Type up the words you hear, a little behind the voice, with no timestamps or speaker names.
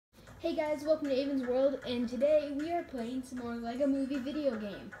Hey guys, welcome to Avin's World, and today we are playing some more Lego Movie video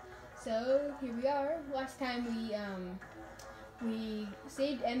game. So here we are. Last time we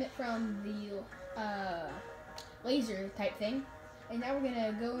saved Emmett from the laser type thing, and now we're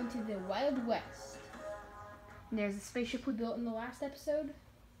gonna go into the Wild West. And there's a spaceship we built in the last episode.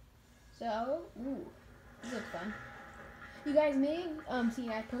 So, this looks fun. You guys may have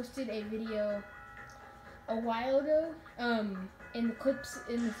seen I posted a video a while ago. In the clips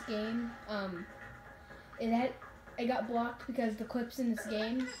in this game, it got blocked because the clips in this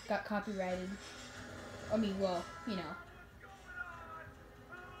game got copyrighted. I mean, well, you know.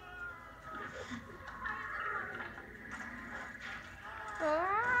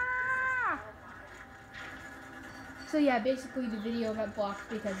 So yeah, basically the video got blocked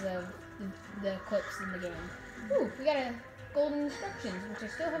because of the clips in the game. Ooh, we got a golden instructions, which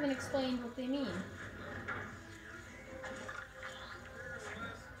I still haven't explained what they mean.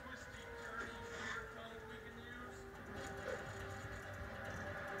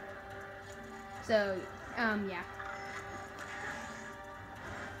 So, yeah.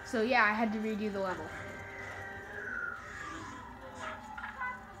 So, yeah, I had to redo the level.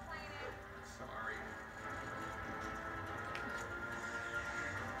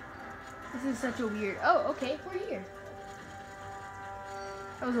 This is such a weird... Oh, okay, we're here.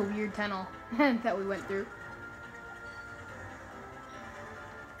 That was a weird tunnel that we went through.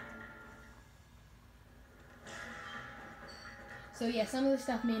 So yeah, some of the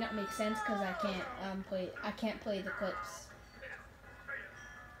stuff may not make sense because I can't play the clips.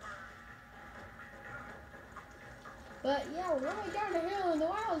 But yeah, we're going down the hill in the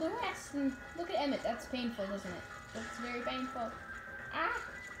Wild West, and look at Emmett. That's painful, isn't it? That's very painful. Ah!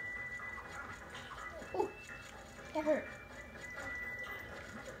 Ooh, that hurt.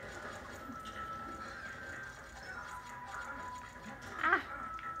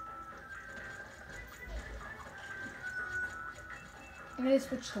 I'm going to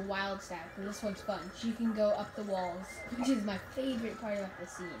switch to wild style because this one's fun. You can go up the walls, which is my favorite part of the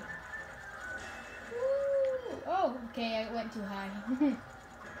scene. Woo! Oh, okay, I went too high.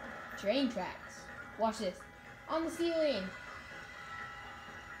 Train tracks. Watch this. On the ceiling.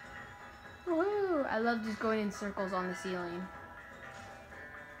 Woohoo! I love just going in circles on the ceiling.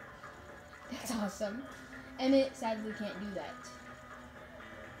 That's awesome. Emmett sadly can't do that.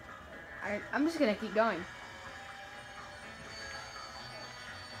 Alright, I'm just going to keep going.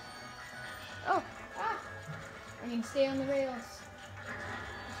 Oh, I can stay on the rails.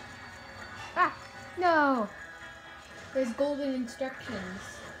 Ah, no. There's golden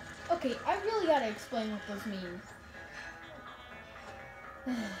instructions. Okay, I really gotta explain what those mean.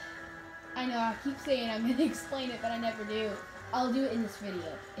 I know, I keep saying I'm gonna explain it, but I never do. I'll do it in this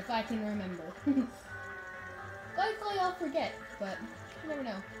video, if I can remember. Likely I'll forget, but you never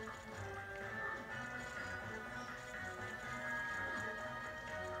know.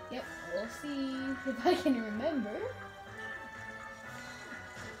 Yep, we'll see if I can remember.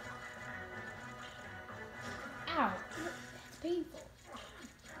 Ow, that's painful.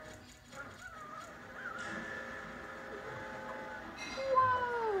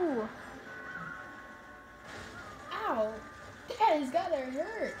 Whoa! Ow, that has gotta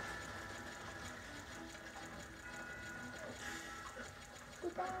hurt.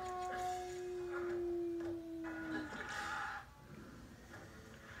 Goodbye.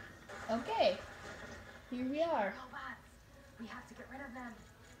 Okay, here we are. We have to get rid of them.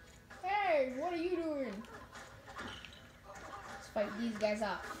 Hey, what are you doing? Let's fight these guys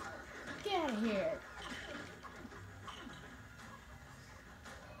off. Get out of here.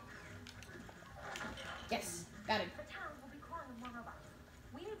 Yes, got him. The town will be crawling with more robots.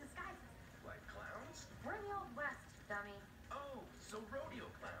 We need disguises. Like clowns? We're in the Old West, dummy. Oh, so rodeo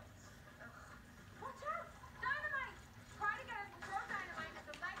clowns. Watch out! Dynamite! Try to get us to throw dynamite at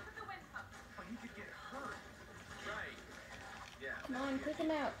the legs of the wind pump. Oh, you could get hurt. Right. Yeah. Come on, kick him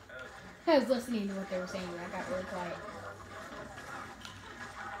out. I was listening to what they were saying and I got really quiet.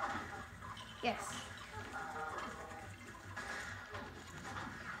 Yes.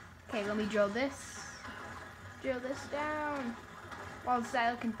 Okay, let me drill this. Drill this down. Wild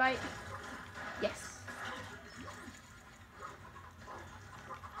style can fight. Yes.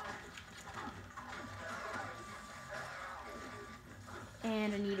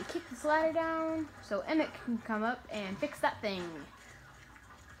 And I need to kick this ladder down so Emmett can come up and fix that thing.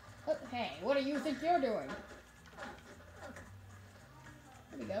 Oh, hey, what do you think you're doing?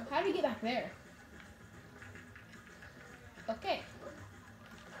 There we go. How do we get back there? Okay.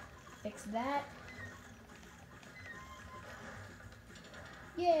 Fix that.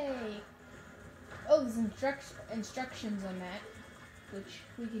 Yay! Oh, there's instructions on that. which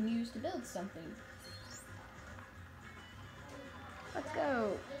we can use to build something. Let's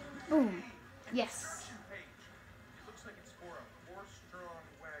go. Boom. Yes. Page. It looks like it's for a horse-drawn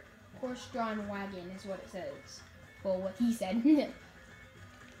wagon. Horse-drawn wagon is what it says. Well, what he said.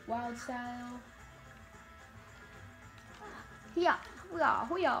 Wild style. Yeah. Yeah.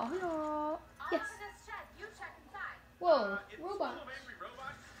 Yeah. Yeah. All Yes. in this shed. You check inside. Whoa. It's Robot. full of angry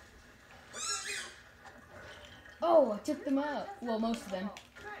robots. What should I do? Oh, I took them out. Well, most of them.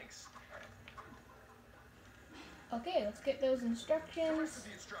 Thanks. Okay, let's get those The rest instructions. of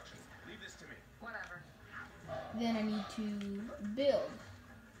the instructions. Leave this to me. Whatever. Then I need to build.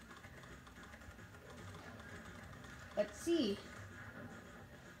 Let's see.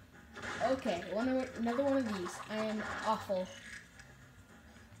 Okay, another one of these. I am awful.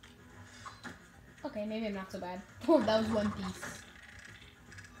 Okay, maybe I'm not so bad. Oh, that was one piece.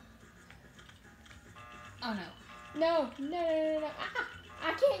 Oh no. No, no, no, no, no. Ah,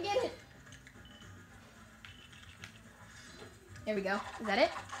 I can't get it. There we go. Is that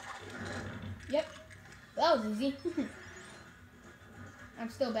it? Yep. That was easy. I'm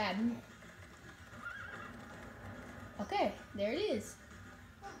still bad. Okay, there it is.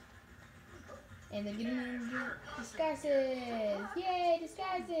 And they're getting into disguises. Yay,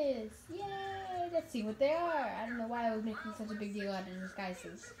 disguises. Yay. Let's see what they are. I don't know why I was making such a big deal out of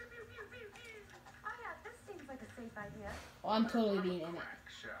disguises. Oh yeah, this seems like a safe idea. Oh, I'm totally being in it. Crack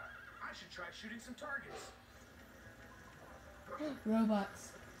shot. I should try shooting some targets.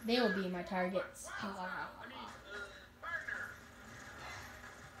 Robots. They will be my targets. Partner.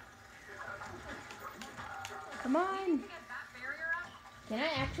 Come on. To get that barrier up. Can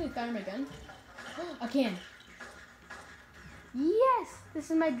I actually fire my gun? I can. Yes! This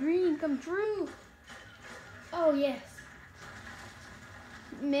is my dream come true. Oh, yes.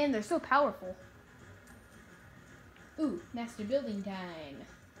 Man, they're so powerful. Ooh, master building time.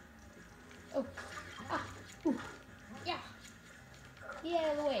 Oh. Ah. Ooh. Yeah. Get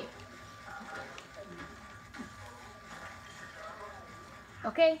out of the way.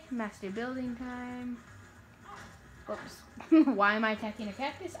 Okay, master building time. Oops. Why am I attacking a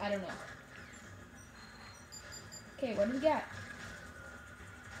cactus? I don't know. Okay, what do we got?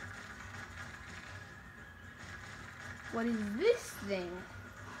 What is this thing?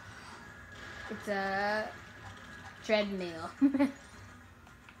 It's a treadmill.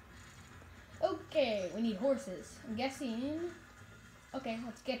 Okay, we need horses. I'm guessing. Okay,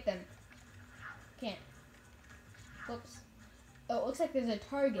 let's get them. Can't. Whoops. Oh, it looks like there's a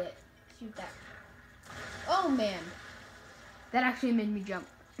target. Shoot that. Oh man. That actually made me jump.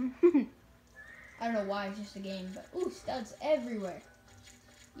 I don't know why, it's just a game, but ooh, studs everywhere.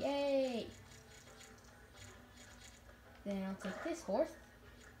 Yay. Then I'll take this horse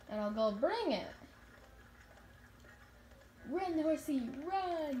and I'll go bring it. Run, horsey,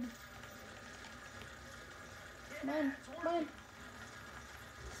 run. Come on, come on.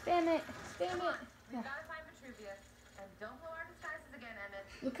 Spam it, spam it. We've got to find Vitruvius. And don't blow our disguises again, Emmett.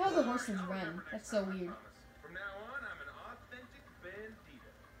 Look how the horses run. That's so weird. From now on, I'm an authentic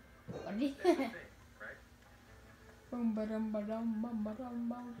bandito. What did he? That's the thing, right?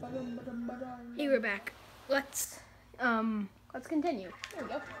 Hey, we're back. Let's continue. There we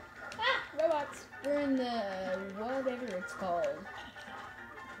go. Ah, robots. We're in the whatever it's called.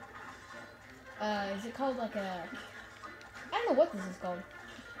 Is it called like a? I don't know what this is called.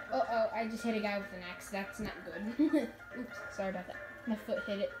 Oh, I just hit a guy with an axe. That's not good. Oops, sorry about that. My foot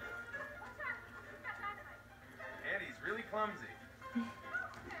hit it. And he's really clumsy.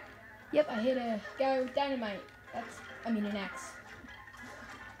 Yep, I hit a guy with dynamite. An axe.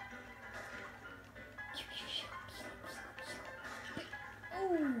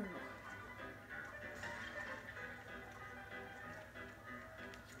 Ooh.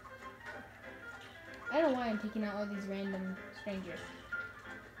 I don't know why I'm taking out all these random strangers.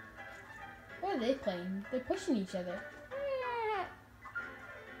 What are they playing? They're pushing each other.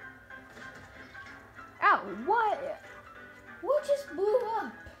 Ow, what? What just blew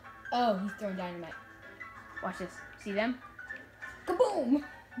up? Oh, he's throwing dynamite. Watch this. See them? Kaboom!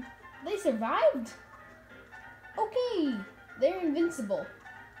 They survived? Okay, they're invincible.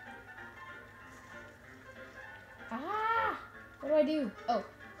 Ah! What do I do? Oh,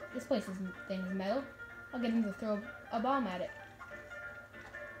 this thing is metal. I'll get him to throw a bomb at it.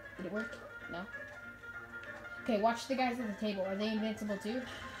 Did it work? No. Okay, watch the guys at the table. Are they invincible too?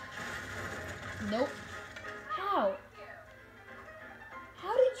 Nope. How?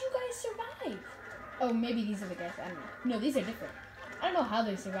 How did you guys survive? Oh, maybe these are the guys. I don't know. No, these are different. I don't know how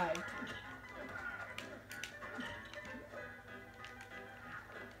they survived.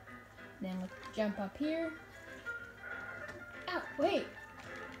 Then let's jump up here. Ow, wait.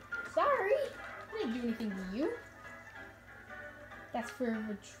 Sorry. I didn't do anything to you. That's for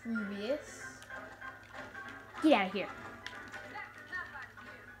Vitruvius. Get out of here.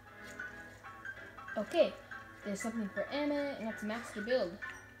 Okay, there's something for Emma, and that's master build.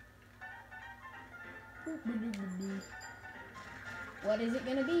 What is it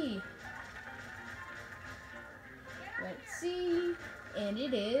gonna be? Let's see. And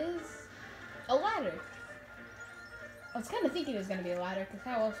it is a ladder. I was kind of thinking it was gonna be a ladder, because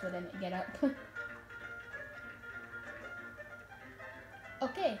how else would Emmett get up?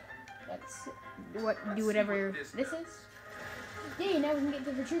 Okay, let's do whatever this is. Yay, now we can get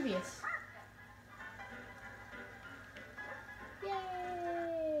to Vitruvius.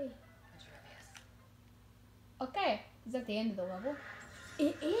 Yay! Okay, is that the end of the level?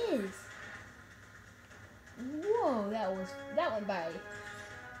 It is! Whoa, that went by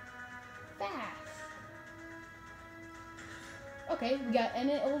fast. Okay, we got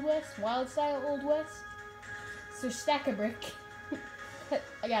Emmett Old West, Wild Style Old West, Sir Stack-a-Brick.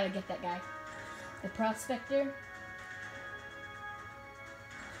 I gotta get that guy. The Prospector.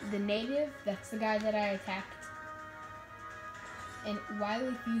 The Native, that's the guy that I attacked. And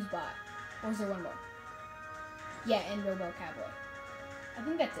Wily Fusebot. Or was there one more? Yeah, and Robo Cowboy. I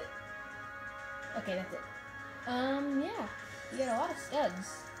think that's it. Okay, that's it. Yeah. You got a lot of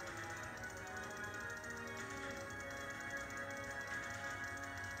studs.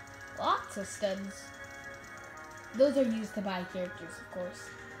 Lots of studs. Those are used to buy characters, of course.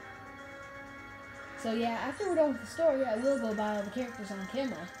 So yeah, after we're done with the story, I will go buy all the characters on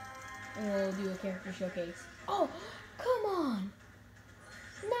camera. And we'll do a character showcase. Oh, come on!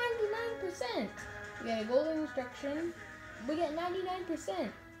 99%! We got a golden instruction. We get 99%.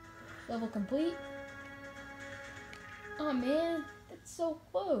 Level complete. Oh man, that's so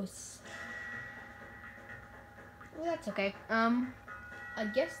close. Well, that's okay. I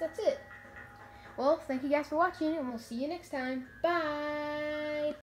guess that's it. Well, thank you guys for watching, and we'll see you next time. Bye!